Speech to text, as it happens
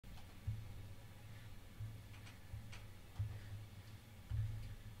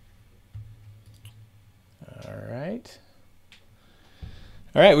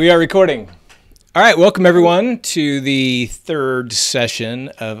All right, we are recording. All right, welcome everyone to the third session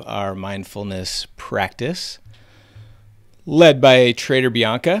of our mindfulness practice, led by Trader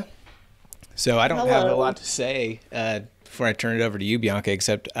Bianca. So I don't have a lot to say before I turn it over to you, Bianca,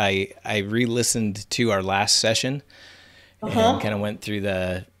 except I re-listened to our last session and kind of went through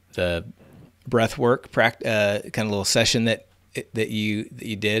the breath work kind of little session that you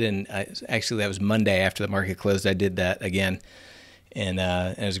did, and actually that was Monday after the market closed. I did that again. And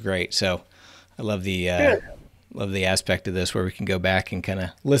it was great. So I love the aspect of this where we can go back and kind of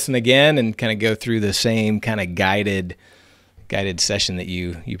listen again and kind of go through the same kind of guided session that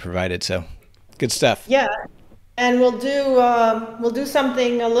you provided. So good stuff. Yeah, and we'll do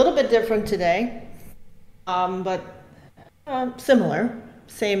something a little bit different today, but similar,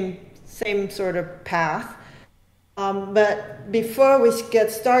 same sort of path. But before we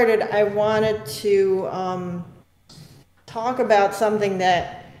get started, I wanted to talk about something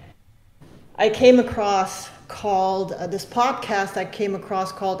that I came across called this podcast I came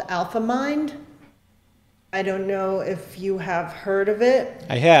across called Alpha Mind. I don't know if you have heard of it.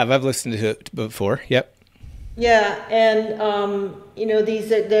 I have. I've listened to it before. Yep. Yeah, and you know,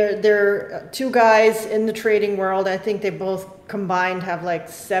 they're two guys in the trading world. I think they both combined have like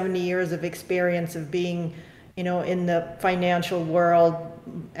 70 years of experience of being, you know, in the financial world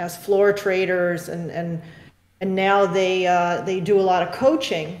as floor traders, and now they do a lot of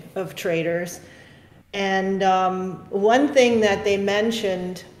coaching of traders. And one thing that they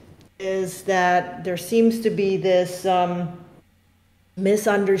mentioned is that there seems to be this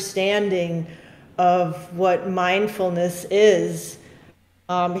misunderstanding of what mindfulness is,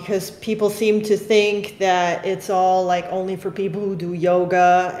 because people seem to think that it's all like only for people who do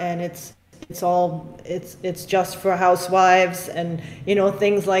yoga, and it's just for housewives and, you know,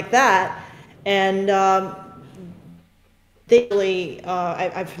 things like that. And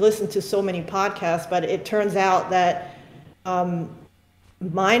I've listened to so many podcasts, but it turns out that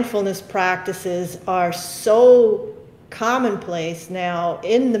mindfulness practices are so commonplace now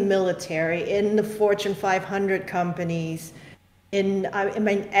in the military, in the Fortune 500 companies, I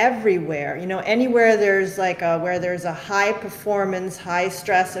mean, everywhere. You know, anywhere there's where there's a high performance, high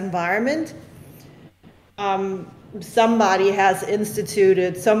stress environment, somebody has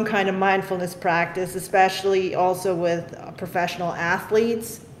instituted some kind of mindfulness practice, especially also with professional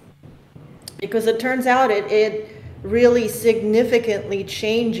athletes, because it turns out it really significantly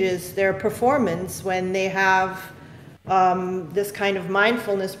changes their performance when they have this kind of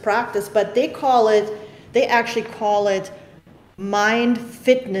mindfulness practice. But they actually call it mind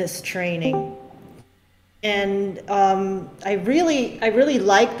fitness training. And I really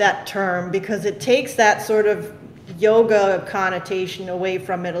like that term, because it takes that sort of yoga connotation away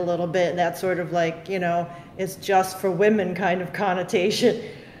from it a little bit, that sort of like, you know, it's just for women kind of connotation.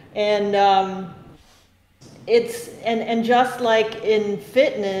 And it's just like in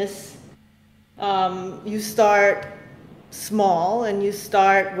fitness, you start small and you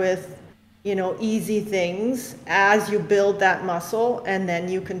start with, you know, easy things as you build that muscle, and then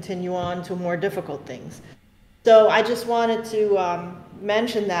you continue on to more difficult things. So I just wanted to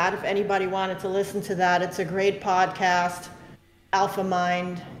mention that if anybody wanted to listen to that. It's a great podcast, Alpha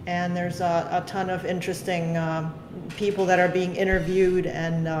Mind, and there's a ton of interesting people that are being interviewed,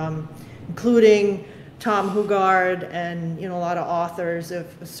 and including Tom Hugard, and, you know, a lot of authors of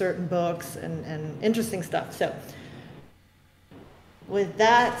certain books and interesting stuff. So with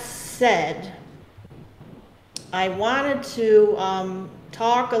that said, I wanted to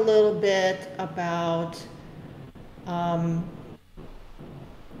talk a little bit about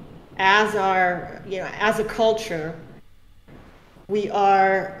as a culture, we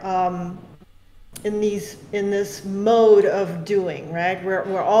are in this mode of doing, right?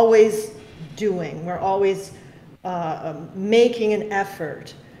 We're always doing. We're always making an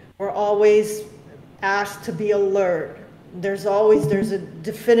effort. We're always asked to be alert. There's a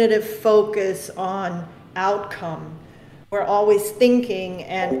definitive focus on outcome. We're always thinking,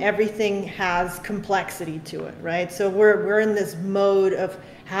 and everything has complexity to it, right? So we're in this mode of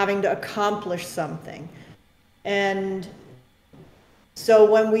having to accomplish something. And so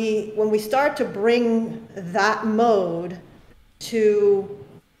when we start to bring that mode to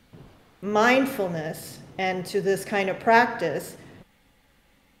mindfulness and to this kind of practice,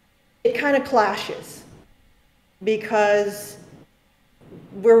 it kind of clashes, because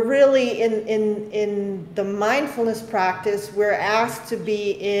we're really in the mindfulness practice, we're asked to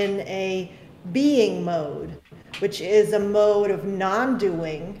be in a being mode, which is a mode of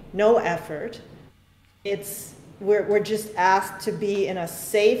non-doing, no effort. We're just asked to be in a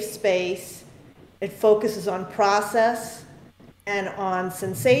safe space. It focuses on process and on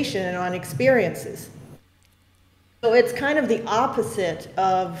sensation and on experiences. So it's kind of the opposite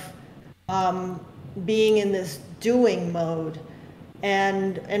of being in this doing mode.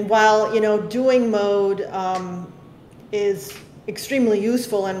 And while, doing mode is extremely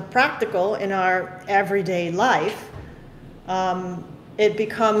useful and practical in our everyday life, it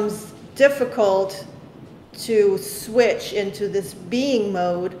becomes difficult to switch into this being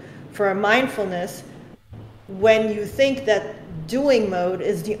mode for a mindfulness when you think that doing mode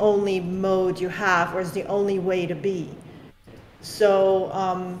is the only mode you have or is the only way to be.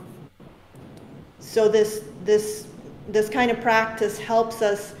 So, this kind of practice helps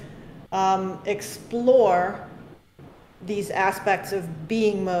us explore these aspects of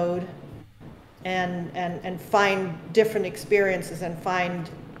being mode and find different experiences and find,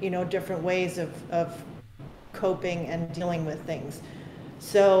 different ways of coping and dealing with things.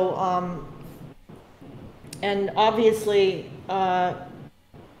 So, and obviously, a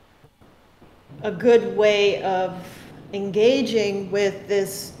good way of engaging with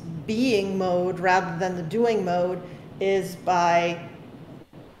this being mode rather than the doing mode is by,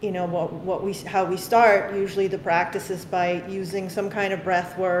 how we start usually the practice is by using some kind of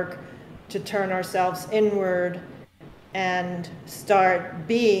breath work to turn ourselves inward and start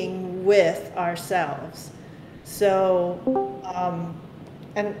being with ourselves. So,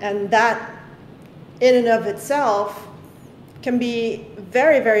 and that in and of itself can be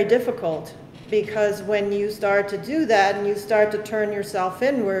very, very difficult, because when you start to do that and you start to turn yourself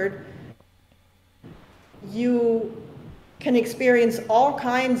inward, you can experience all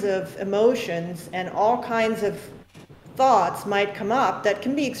kinds of emotions and all kinds of thoughts might come up that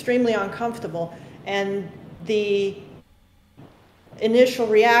can be extremely uncomfortable. And the initial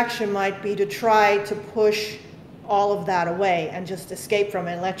reaction might be to try to push all of that away and just escape from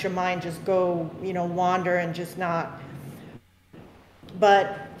it and let your mind just go, wander and just not.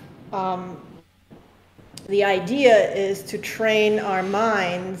 But the idea is to train our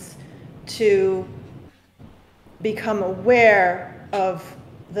minds to become aware of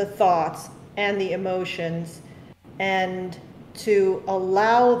the thoughts and the emotions and to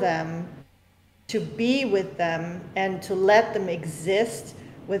allow them, to be with them, and to let them exist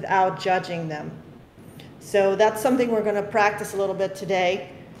without judging them. So that's something we're going to practice a little bit today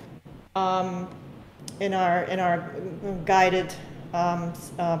in our guided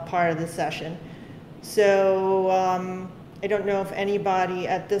part of the session. So I don't know if anybody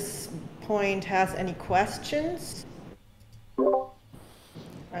at this point has any questions.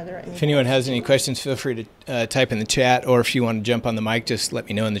 Are there any? If anyone has any questions, feel free to type in the chat, or if you want to jump on the mic, just let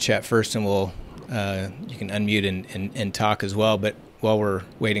me know in the chat first, and you can unmute and talk as well. But while we're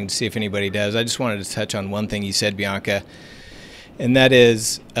waiting to see if anybody does, I just wanted to touch on one thing you said, Bianca, and that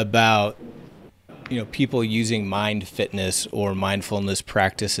is about people using mind fitness or mindfulness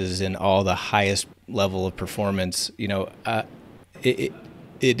practices in all the highest level of performance.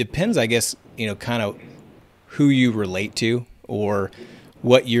 It depends, I guess, kind of who you relate to or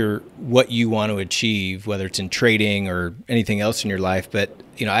what you want to achieve, whether it's in trading or anything else in your life. But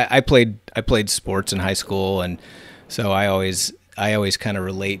I played sports in high school, and so I always kind of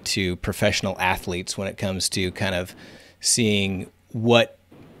relate to professional athletes when it comes to kind of seeing what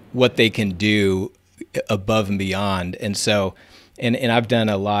they can do above and beyond. And so, and I've done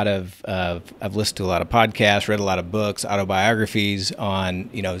a lot of, I've listened to a lot of podcasts, read a lot of books, autobiographies on,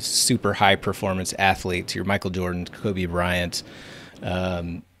 super high performance athletes, your Michael Jordans, Kobe Bryant's,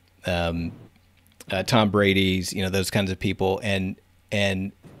 Tom Brady's, those kinds of people. And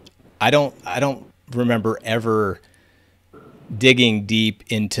I don't remember ever digging deep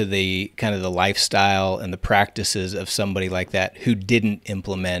into the kind of the lifestyle and the practices of somebody like that who didn't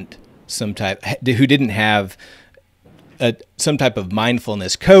implement who didn't have some type of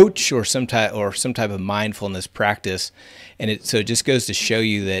mindfulness coach or some type of mindfulness practice. And so it just goes to show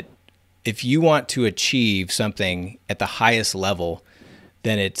you that if you want to achieve something at the highest level,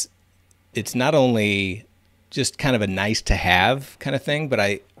 then it's not only just kind of a nice to have kind of thing, but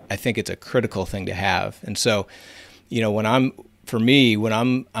I think it's a critical thing to have. And so, when I'm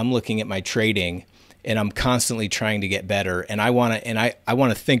looking at my trading and I'm constantly trying to get better, and I want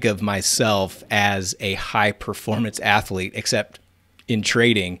to think of myself as a high performance athlete, except in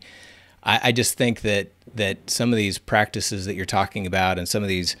trading, I just think that some of these practices that you're talking about and some of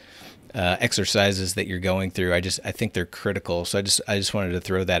these exercises that you're going through, I think they're critical. So I just wanted to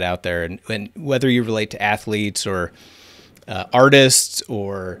throw that out there. And whether you relate to athletes or artists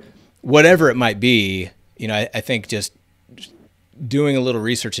or whatever it might be, I think just doing a little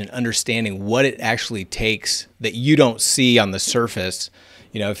research and understanding what it actually takes that you don't see on the surface.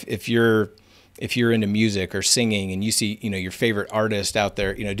 If you're if you're into music or singing and you see, your favorite artist out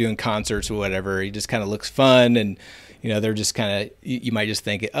there, doing concerts or whatever, he just kind of looks fun, and, they're just kind of, you might just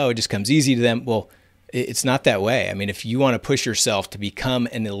think, oh, it just comes easy to them. Well, it's not that way. I mean, if you want to push yourself to become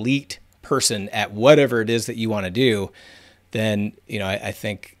an elite person at whatever it is that you want to do, then, I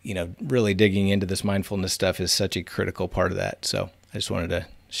think, really digging into this mindfulness stuff is such a critical part of that. So I just wanted to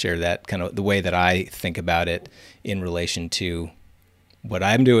share that kind of the way that I think about it in relation to what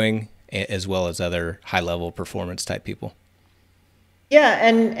I'm doing, as well as other high-level performance type people. Yeah,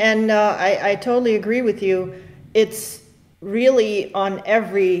 and I totally agree with you. It's really on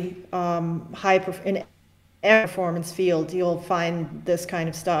every in every performance field, you'll find this kind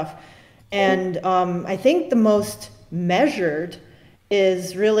of stuff. And I think the most measured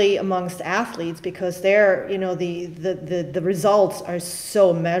is really amongst athletes, because they're, the results are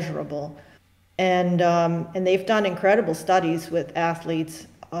so measurable. And they've done incredible studies with athletes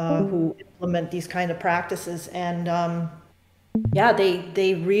who implement these kind of practices. And yeah,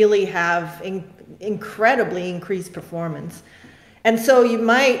 they really have incredibly increased performance. And so you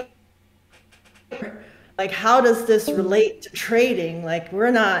might, like, how does this relate to trading? Like,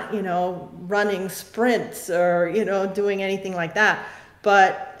 we're not, running sprints or, doing anything like that.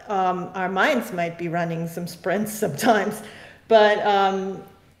 But our minds might be running some sprints sometimes. But, I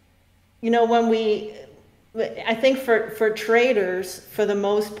think for traders, for the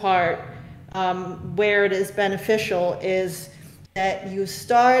most part, where it is beneficial is that you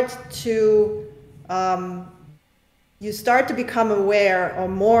start to become aware, or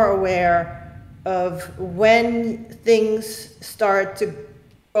more aware, of when things start to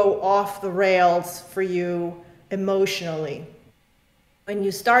go off the rails for you emotionally. When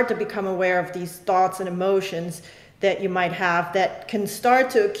you start to become aware of these thoughts and emotions that you might have that can start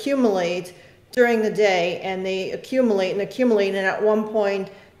to accumulate during the day, and they accumulate and accumulate, and at one point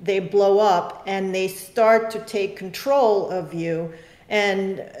they blow up and they start to take control of you.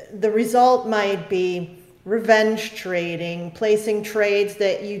 And the result might be revenge trading, placing trades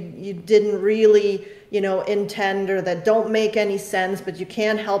that you didn't really, intend, or that don't make any sense, but you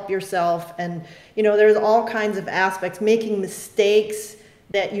can't help yourself. And, there's all kinds of aspects, making mistakes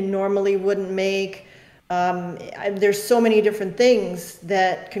that you normally wouldn't make. There's so many different things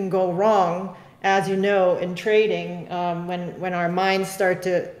that can go wrong, as you know, in trading, when our minds start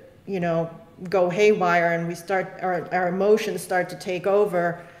to, go haywire, and our emotions start to take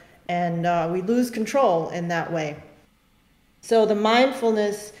over, and we lose control in that way. So the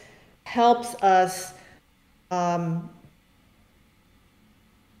mindfulness helps us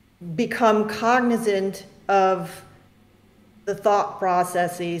become cognizant of the thought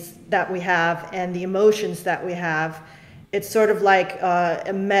processes that we have and the emotions that we have. It's sort of like a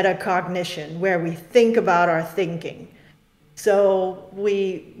metacognition, where we think about our thinking. So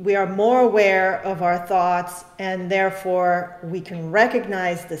we are more aware of our thoughts, and therefore we can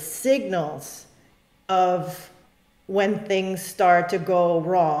recognize the signals of when things start to go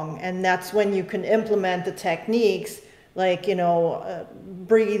wrong. And that's when you can implement the techniques like,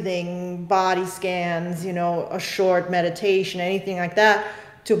 breathing, body scans, a short meditation, anything like that,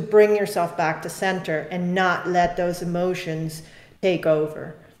 to bring yourself back to center and not let those emotions take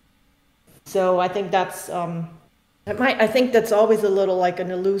over. So I think that's I think that's always a little like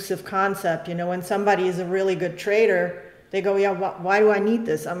an elusive concept. When somebody is a really good trader, they go, yeah, why do I need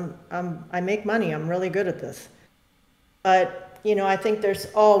this? I make money. I'm really good at this. But, I think there's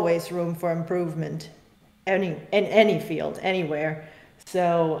always room for improvement in any field, anywhere.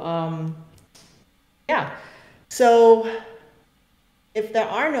 So, yeah. So if there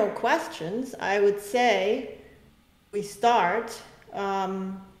are no questions, I would say we start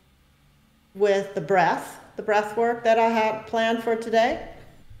with the breath work that I have planned for today.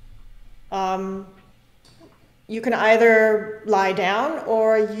 You can either lie down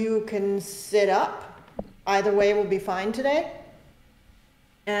or you can sit up. Either way will be fine today.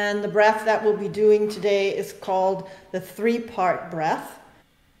 And the breath that we'll be doing today is called the 3-part breath.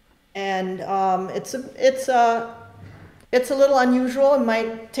 And it's a little unusual. It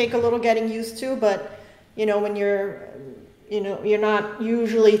might take a little getting used to, but when you're not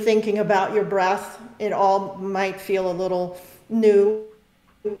usually thinking about your breath, it all might feel a little new,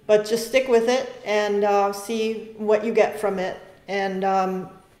 but just stick with it and see what you get from it. And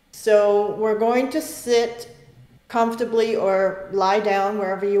so we're going to sit comfortably or lie down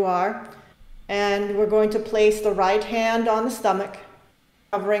wherever you are. And we're going to place the right hand on the stomach,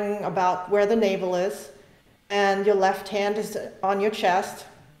 covering about where the navel is. And your left hand is on your chest,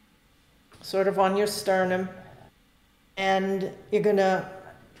 sort of on your sternum. And you're going to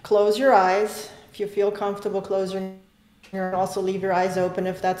close your eyes. If you feel comfortable, close your eyes. Also leave your eyes open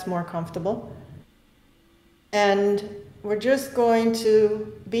if that's more comfortable. And we're just going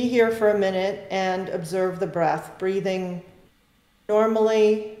to be here for a minute and observe the breath, breathing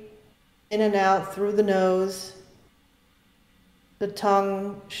normally in and out through the nose. The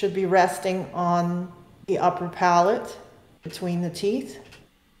tongue should be resting on the upper palate between the teeth.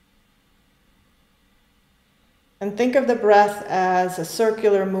 And think of the breath as a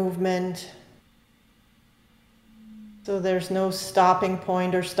circular movement. So there's no stopping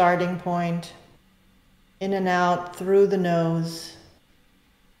point or starting point. In and out through the nose.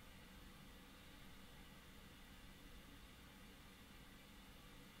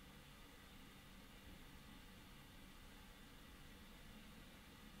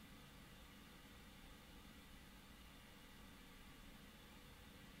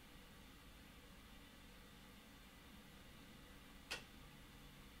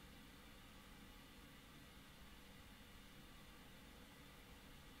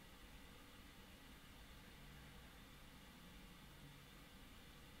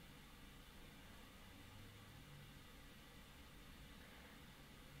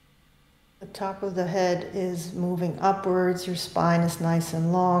 The top of the head is moving upwards, your spine is nice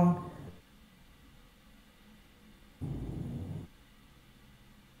and long.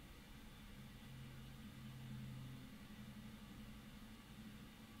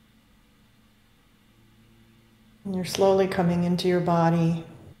 And you're slowly coming into your body,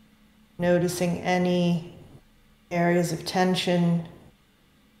 noticing any areas of tension,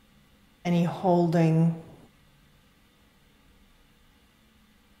 any holding.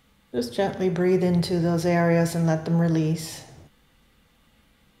 Just gently breathe into those areas and let them release.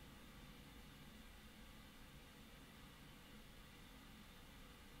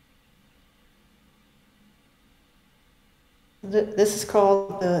 This is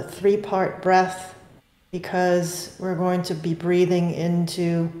called the three-part breath because we're going to be breathing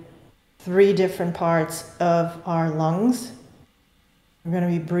into 3 different parts of our lungs. We're going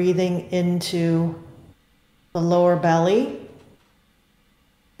to be breathing into the lower belly,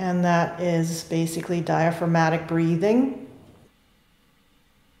 and that is basically diaphragmatic breathing.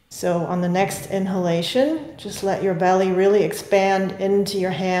 So on the next inhalation, just let your belly really expand into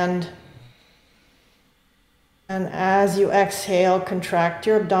your hand. And as you exhale, contract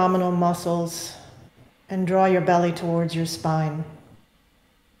your abdominal muscles and draw your belly towards your spine.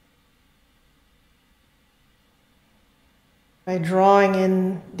 By drawing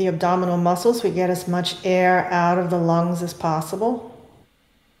in the abdominal muscles, we get as much air out of the lungs as possible.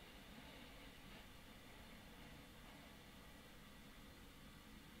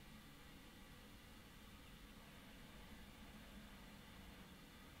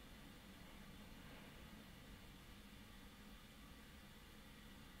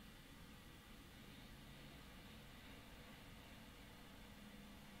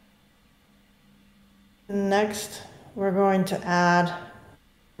 Next, we're going to add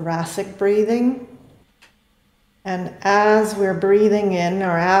thoracic breathing. And as we're breathing in,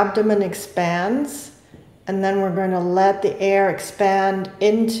 our abdomen expands, and then we're going to let the air expand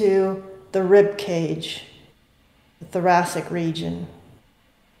into the rib cage, the thoracic region.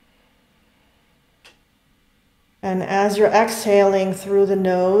 And as you're exhaling through the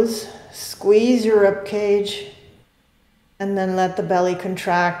nose, squeeze your rib cage, and then let the belly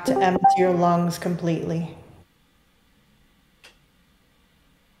contract to empty your lungs completely.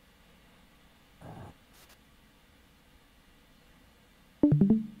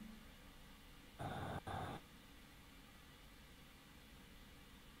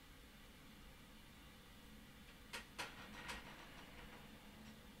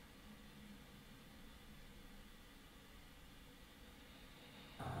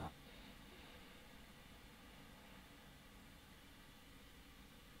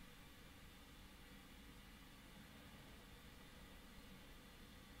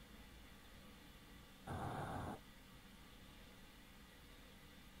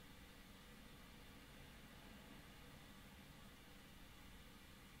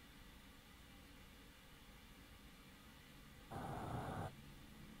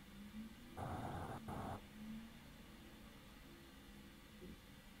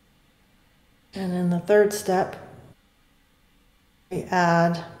 And in the third step, we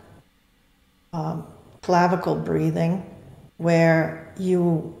add clavicle breathing, where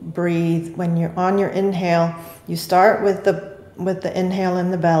you breathe when you're on your inhale. You start with the inhale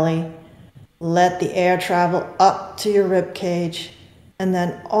in the belly, let the air travel up to your rib cage, and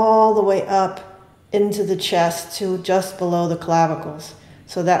then all the way up into the chest to just below the clavicles.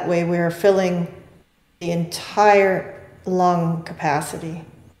 So that way we're filling the entire lung capacity.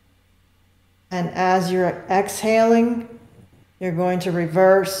 And as you're exhaling, You're going to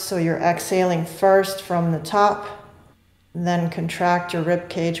reverse, so you're exhaling first from the top, then contract your rib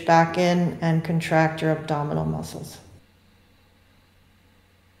cage back in and contract your abdominal muscles.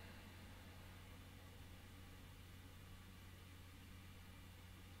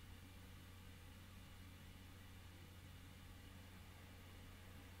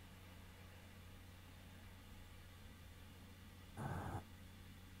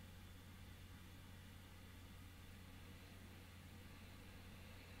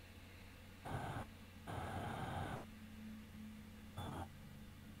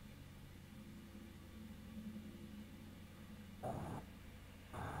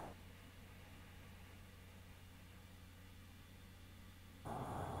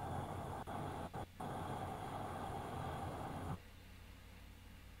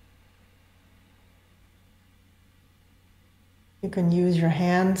 You can use your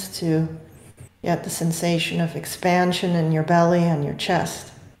hands to get the sensation of expansion in your belly and your chest.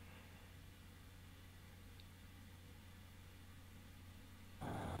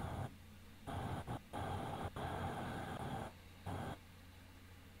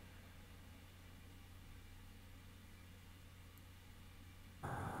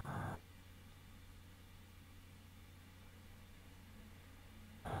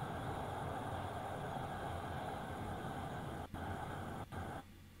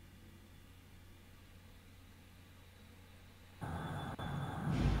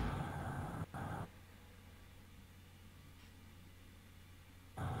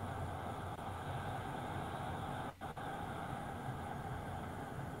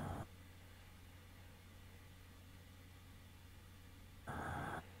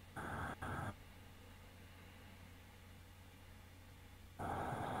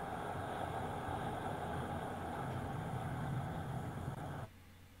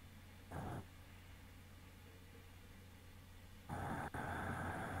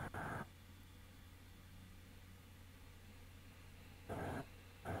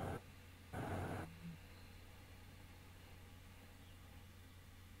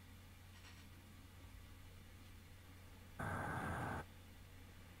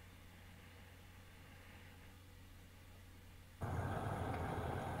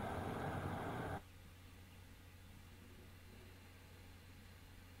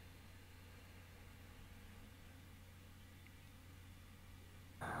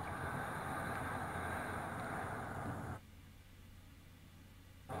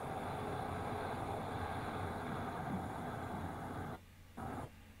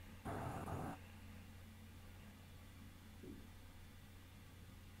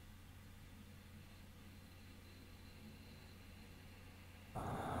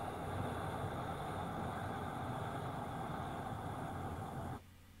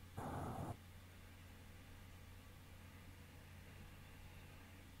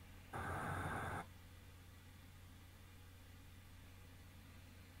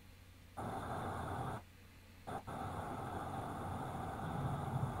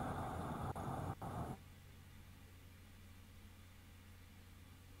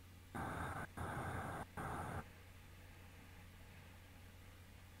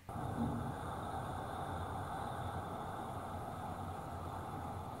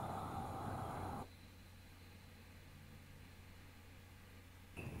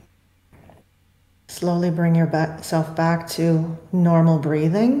 Slowly bring yourself back to normal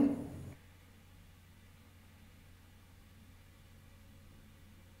breathing.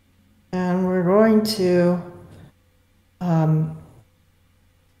 And we're going to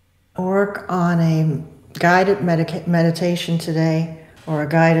work on a guided meditation today, or a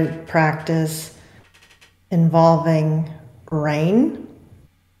guided practice involving RAIN.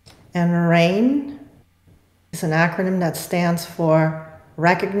 And RAIN is an acronym that stands for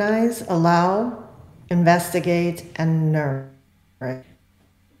Recognize, Allow, Investigate, and Nourish.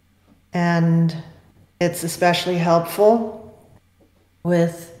 And it's especially helpful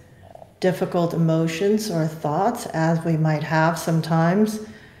with difficult emotions or thoughts, as we might have sometimes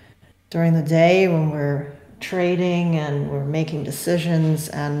during the day when we're trading and we're making decisions,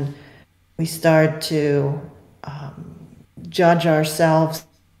 and we start to judge ourselves,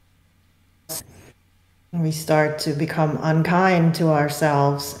 and we start to become unkind to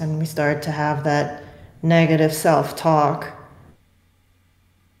ourselves, and we start to have that negative self-talk.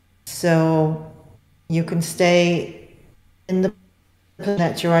 So you can stay in the position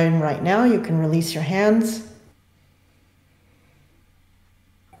that you're in right now. You can release your hands.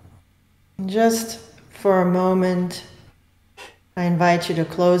 And just for a moment, I invite you to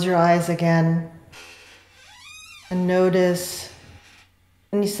close your eyes again and notice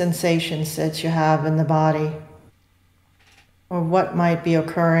any sensations that you have in the body. or what might be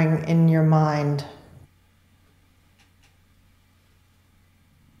occurring in your mind.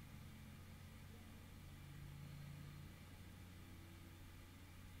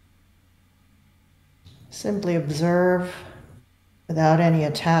 Simply observe without any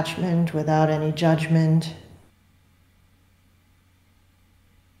attachment, without any judgment.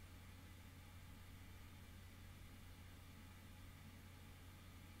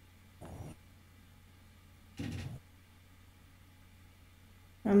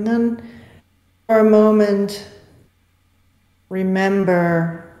 And then for a moment,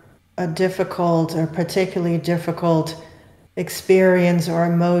 remember a difficult or particularly difficult experience or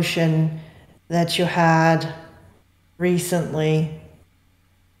emotion that you had recently.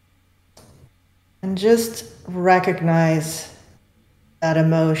 And just recognize that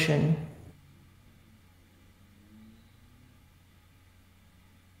emotion.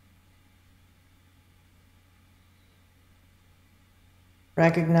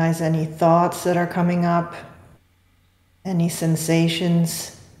 Recognize any thoughts that are coming up, any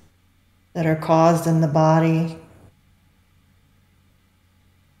sensations that are caused in the body.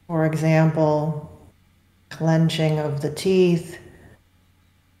 For example, clenching of the teeth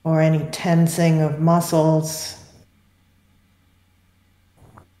or any tensing of muscles.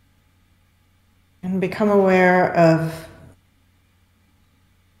 And become aware of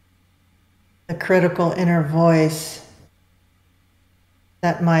the critical inner voice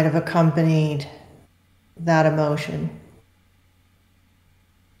that might have accompanied that emotion.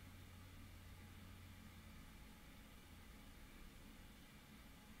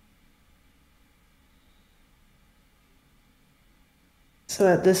 So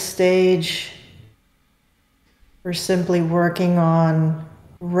at this stage, we're simply working on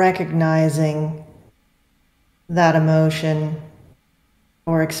recognizing that emotion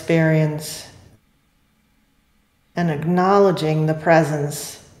or experience and acknowledging the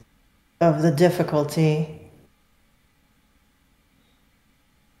presence of the difficulty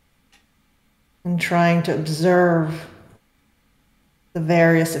and trying to observe the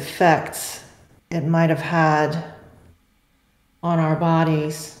various effects it might have had on our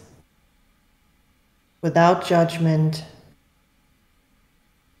bodies without judgment.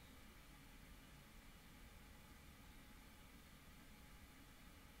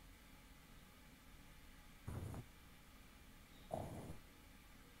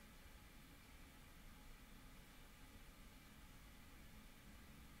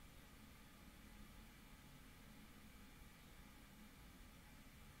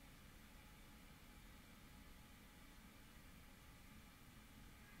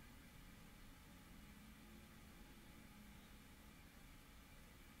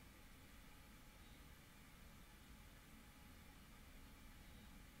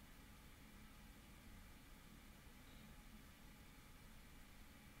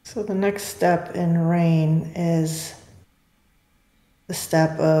 So the next step in RAIN is the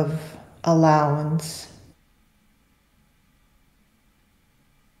step of allowance.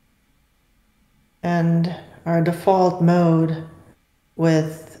 And our default mode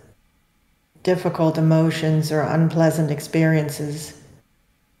with difficult emotions or unpleasant experiences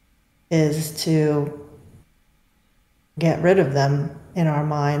is to get rid of them in our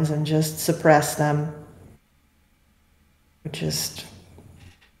minds and just suppress them, or just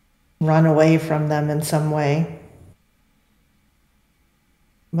run away from them in some way.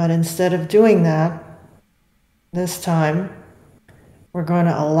 But instead of doing that, this time we're going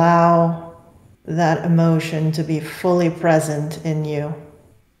to allow that emotion to be fully present in you.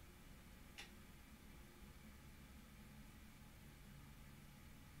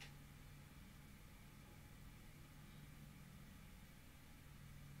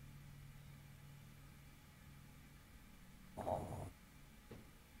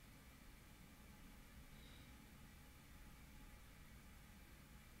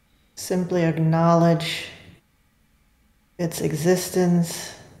 Simply acknowledge its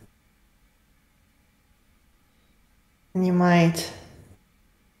existence. And you might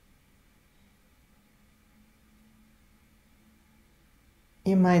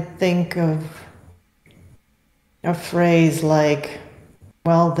think of a phrase like,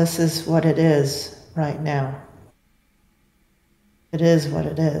 well, this is what it is right now. It is what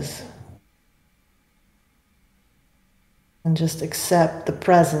it is. And just accept the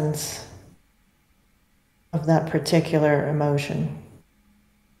presence of that particular emotion.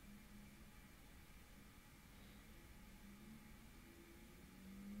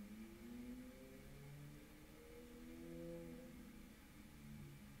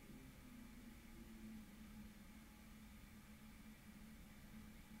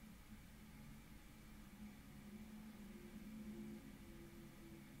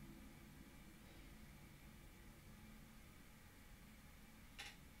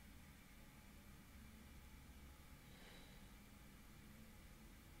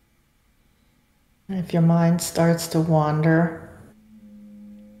 If your mind starts to wander,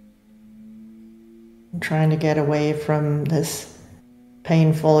 trying to get away from this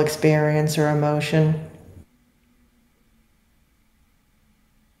painful experience or emotion,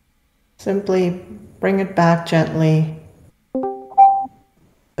 simply bring it back gently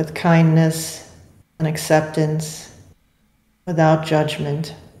with kindness and acceptance, without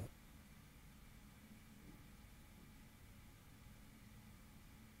judgment.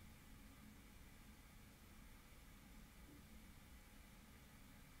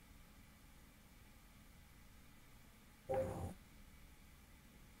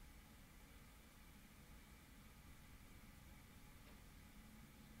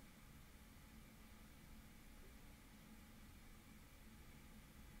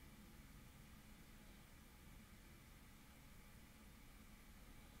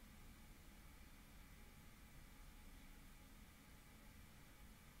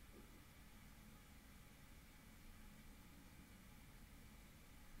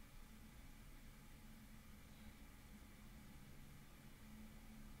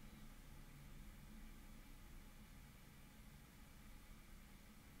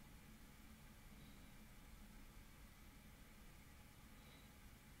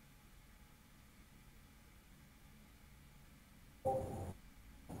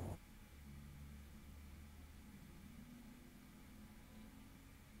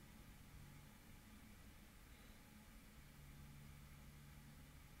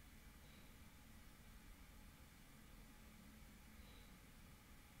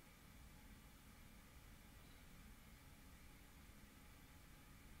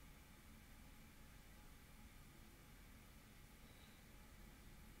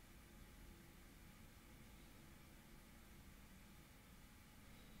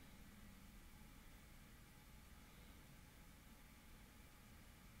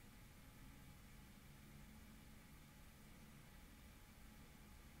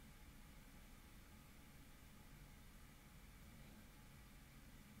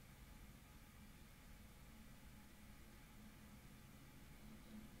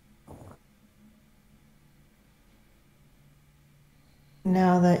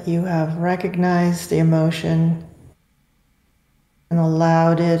 Now that you have recognized the emotion and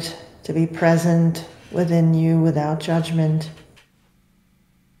allowed it to be present within you without judgment,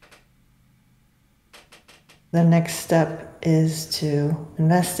 the next step is to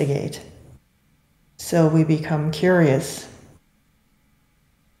investigate. So we become curious.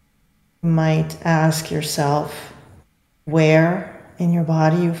 You might ask yourself where in your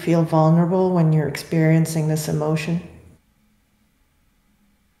body you feel vulnerable when you're experiencing this emotion.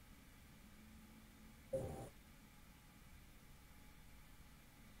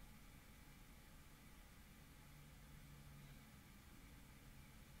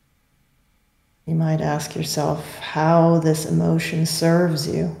 You might ask yourself how this emotion serves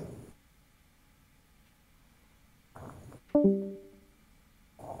you.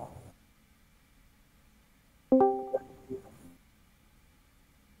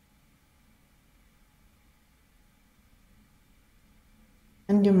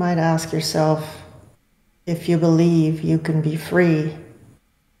 And you might ask yourself if you believe you can be free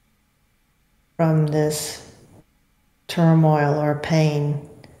from this turmoil or pain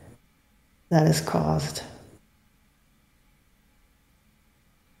that is caused.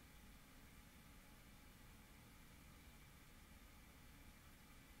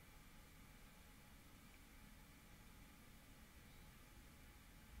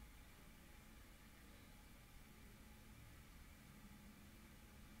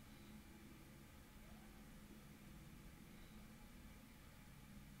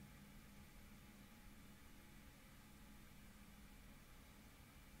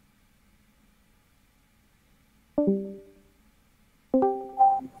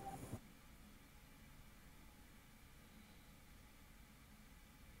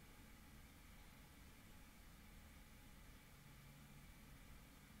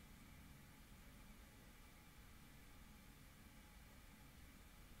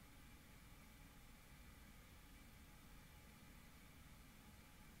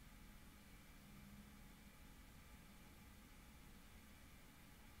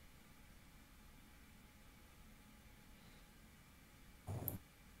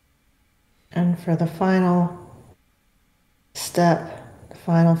 And for the final step, the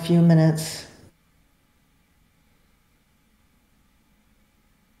final few minutes,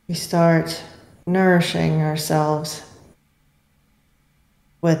 we start nourishing ourselves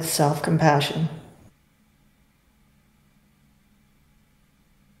with self-compassion.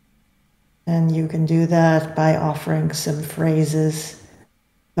 And you can do that by offering some phrases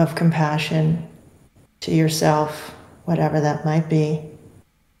of compassion to yourself, whatever that might be,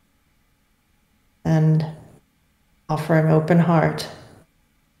 and offer an open heart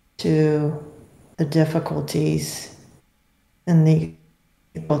to the difficulties and the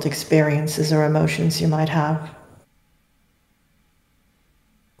difficult experiences or emotions you might have.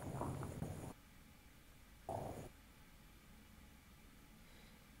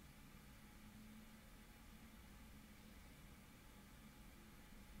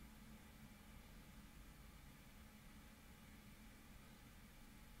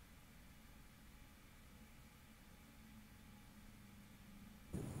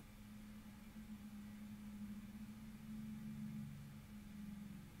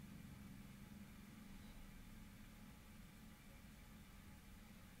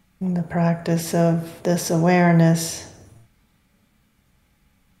 In the practice of this awareness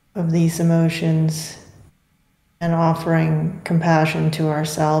of these emotions and offering compassion to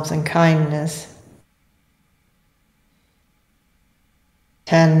ourselves and kindness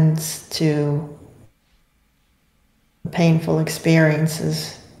tends to painful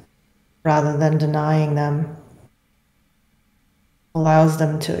experiences rather than denying them, allows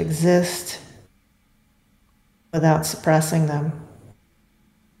them to exist without suppressing them.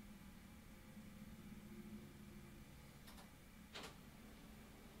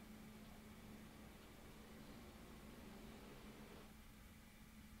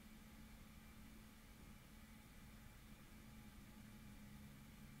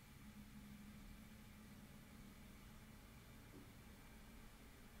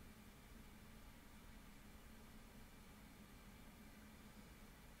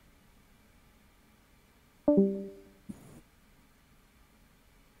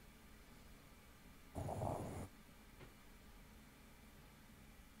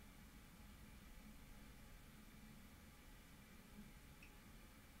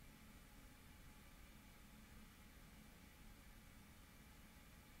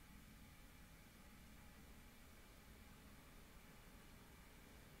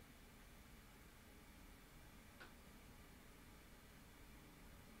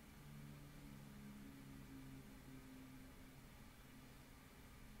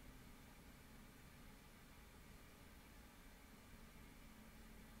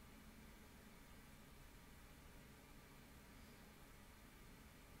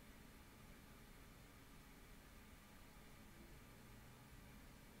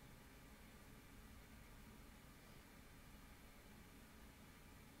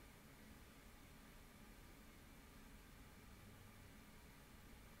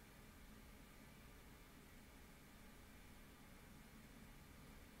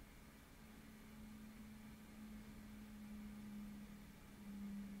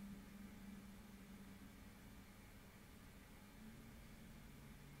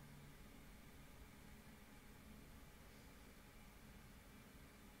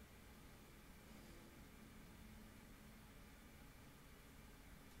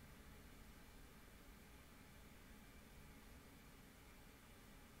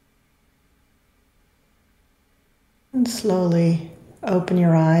 And slowly open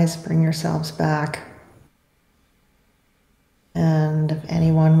your eyes, bring yourselves back. And if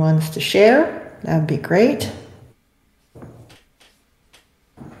anyone wants to share, that would be great.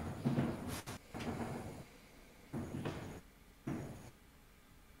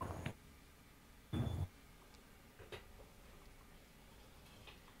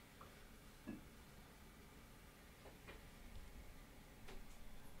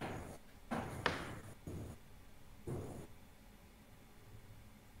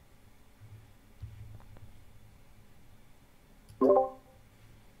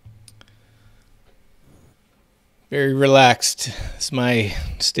 Very relaxed is my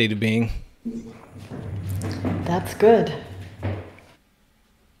state of being. That's good.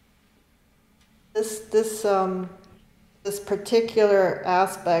 This particular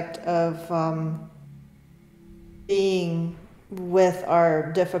aspect of being with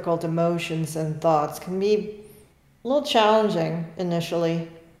our difficult emotions and thoughts can be a little challenging initially,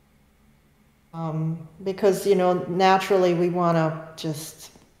 because naturally we want to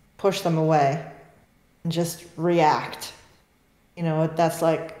just push them away and just react. That's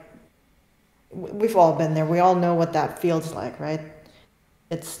like, we've all been there. We all know what that feels like, right?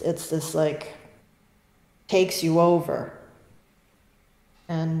 It's this like takes you over.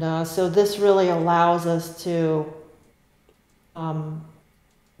 And so this really allows us to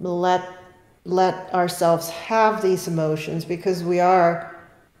let ourselves have these emotions, because we are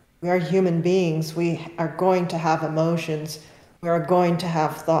human beings. We are going to have emotions. We are going to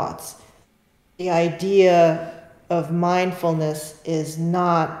have thoughts. The idea of mindfulness is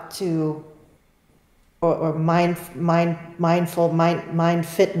not to or mind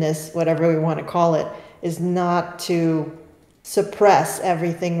fitness, whatever we want to call it, is not to suppress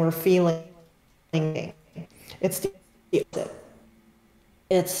everything we're feeling. It's the opposite.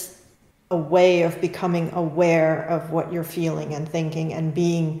 It's a way of becoming aware of what you're feeling and thinking and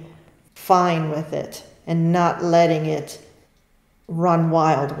being fine with it and not letting it run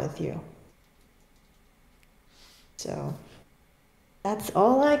wild with you. So that's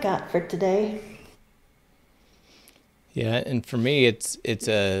all I got for today. Yeah, and for me, it's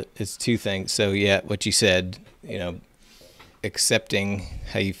two things. So yeah, what you said, accepting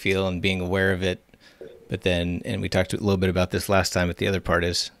how you feel and being aware of it, but then, and we talked a little bit about this last time, but the other part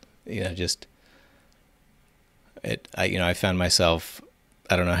is, just it. I found myself,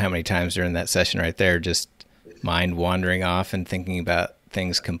 I don't know how many times during that session right there, just mind wandering off and thinking about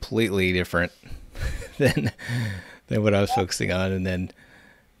things completely different than what I was focusing on, and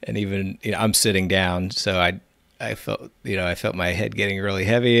even I'm sitting down, so I felt my head getting really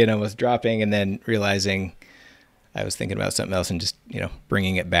heavy and almost dropping, and then realizing I was thinking about something else and just,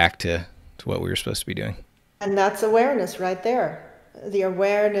 bringing it back to what we were supposed to be doing. And that's awareness right there. The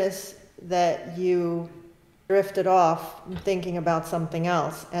awareness that you drifted off thinking about something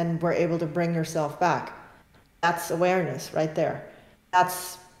else and were able to bring yourself back. That's awareness right there.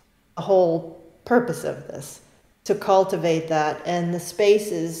 That's the whole purpose of this, to cultivate that, and the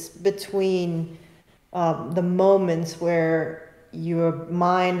spaces between the moments where your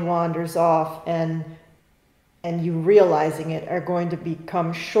mind wanders off and you realizing it are going to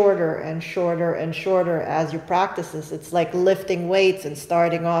become shorter and shorter and shorter as you practice this. It's like lifting weights and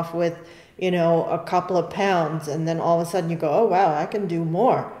starting off with, a couple of pounds, and then all of a sudden you go, oh wow, I can do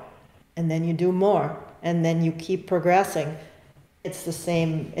more. And then you do more, and then you keep progressing. It's the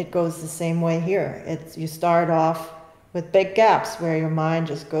same, it goes the same way here. You start off with big gaps where your mind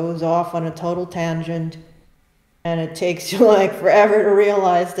just goes off on a total tangent, and it takes you like forever to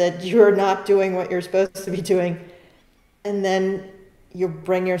realize that you're not doing what you're supposed to be doing. And then you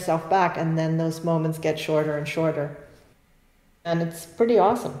bring yourself back, and then those moments get shorter and shorter. And it's pretty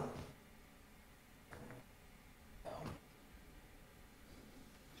awesome.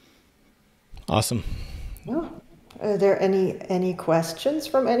 Awesome. Yeah. Are there any questions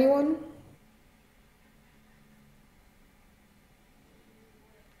from anyone?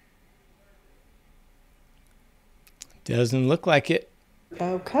 Doesn't look like it.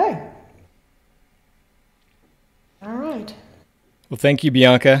 Okay. All right. Well, thank you,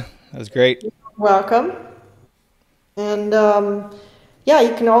 Bianca. That was great. You're welcome. And yeah,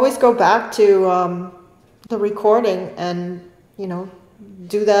 you can always go back to the recording and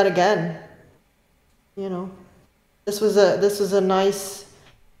do that again. This was a nice.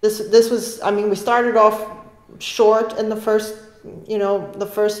 This was. I mean, we started off short in the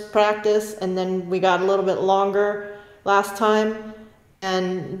first practice, and then we got a little bit longer last time,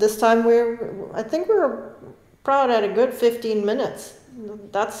 and this time I think we're probably at a good 15 minutes.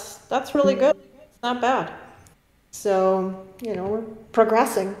 That's really good. It's not bad. So, we're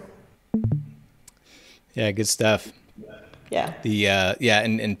progressing. Yeah, good stuff. Yeah.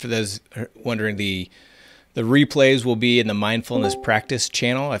 And for those wondering, the replays will be in the mindfulness practice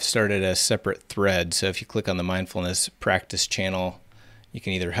channel. I've started a separate thread, so if you click on the mindfulness practice channel, you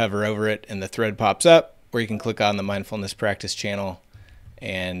can either hover over it and the thread pops up, or you can click on the mindfulness practice channel,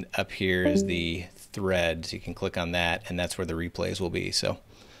 and up here is the thread. So you can click on that, and that's where the replays will be. So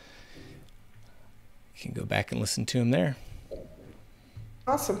you can go back and listen to them there.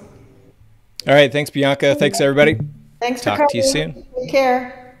 Awesome. All right. Thanks, Bianca. Thanks, everybody. Thanks for coming. Talk to you soon. Take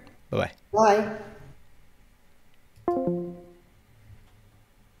care. Bye-bye. Bye.